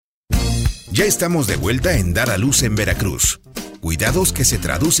Ya estamos de vuelta en Dar a Luz en Veracruz. Cuidados que se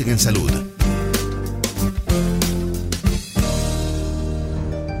traducen en salud.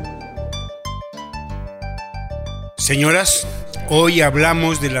 Señoras, hoy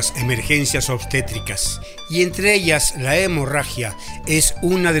hablamos de las emergencias obstétricas y entre ellas la hemorragia es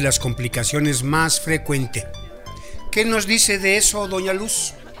una de las complicaciones más frecuentes. ¿Qué nos dice de eso, doña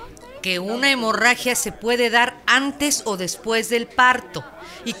Luz? Que una hemorragia se puede dar antes o después del parto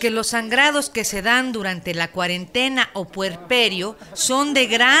y que los sangrados que se dan durante la cuarentena o puerperio son de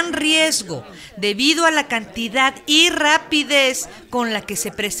gran riesgo debido a la cantidad y rapidez con la que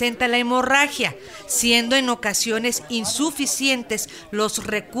se presenta la hemorragia, siendo en ocasiones insuficientes los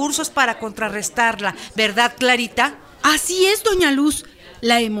recursos para contrarrestarla. ¿Verdad, Clarita? Así es, doña Luz.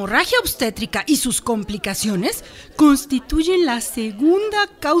 La hemorragia obstétrica y sus complicaciones constituyen la segunda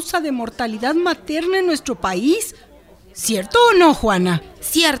causa de mortalidad materna en nuestro país. ¿Cierto o no, Juana?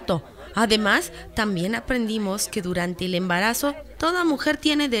 Cierto. Además, también aprendimos que durante el embarazo, toda mujer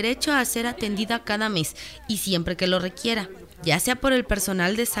tiene derecho a ser atendida cada mes y siempre que lo requiera, ya sea por el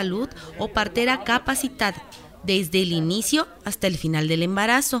personal de salud o partera capacitada, desde el inicio hasta el final del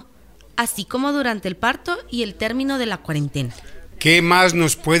embarazo, así como durante el parto y el término de la cuarentena. ¿Qué más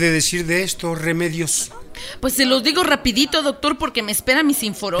nos puede decir de estos remedios? Pues se los digo rapidito, doctor, porque me espera mi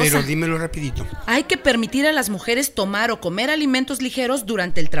sinforosa. Pero dímelo rapidito. Hay que permitir a las mujeres tomar o comer alimentos ligeros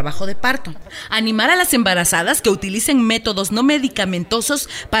durante el trabajo de parto. Animar a las embarazadas que utilicen métodos no medicamentosos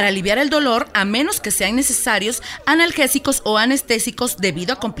para aliviar el dolor, a menos que sean necesarios analgésicos o anestésicos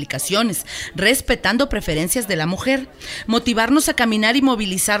debido a complicaciones, respetando preferencias de la mujer. Motivarnos a caminar y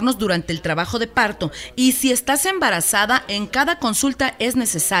movilizarnos durante el trabajo de parto. Y si estás embarazada, en cada consulta es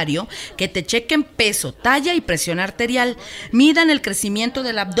necesario que te chequen peso, talla y presión arterial, midan el crecimiento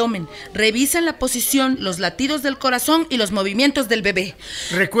del abdomen, revisen la posición, los latidos del corazón y los movimientos del bebé.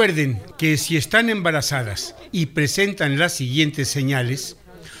 Recuerden que si están embarazadas y presentan las siguientes señales: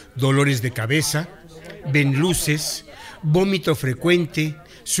 dolores de cabeza, ven luces, vómito frecuente,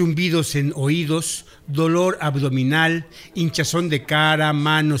 zumbidos en oídos, dolor abdominal, hinchazón de cara,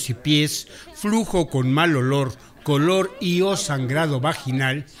 manos y pies, flujo con mal olor, color y o sangrado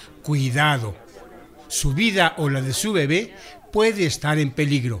vaginal, cuidado. Su vida o la de su bebé puede estar en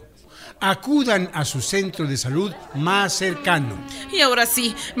peligro. Acudan a su centro de salud más cercano. Y ahora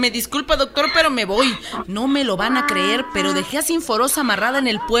sí, me disculpa, doctor, pero me voy. No me lo van a creer, pero dejé a Sinforosa amarrada en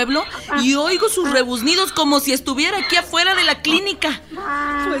el pueblo y oigo sus rebuznidos como si estuviera aquí afuera de la clínica.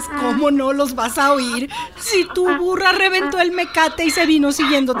 Pues cómo no los vas a oír si tu burra reventó el mecate y se vino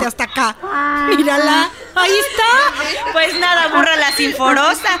siguiéndote hasta acá. Mírala, ahí está. Pues nada, burra la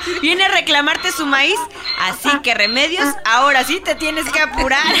Sinforosa, viene a reclamarte su maíz. Así que Remedios, ahora sí te tienes que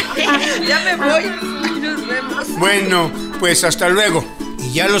apurar. Ya me voy. Nos vemos. Bueno, pues hasta luego.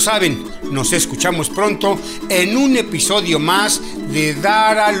 Y ya lo saben, nos escuchamos pronto en un episodio más de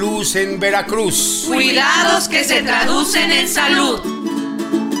Dar a Luz en Veracruz. Cuidados que se traducen en salud.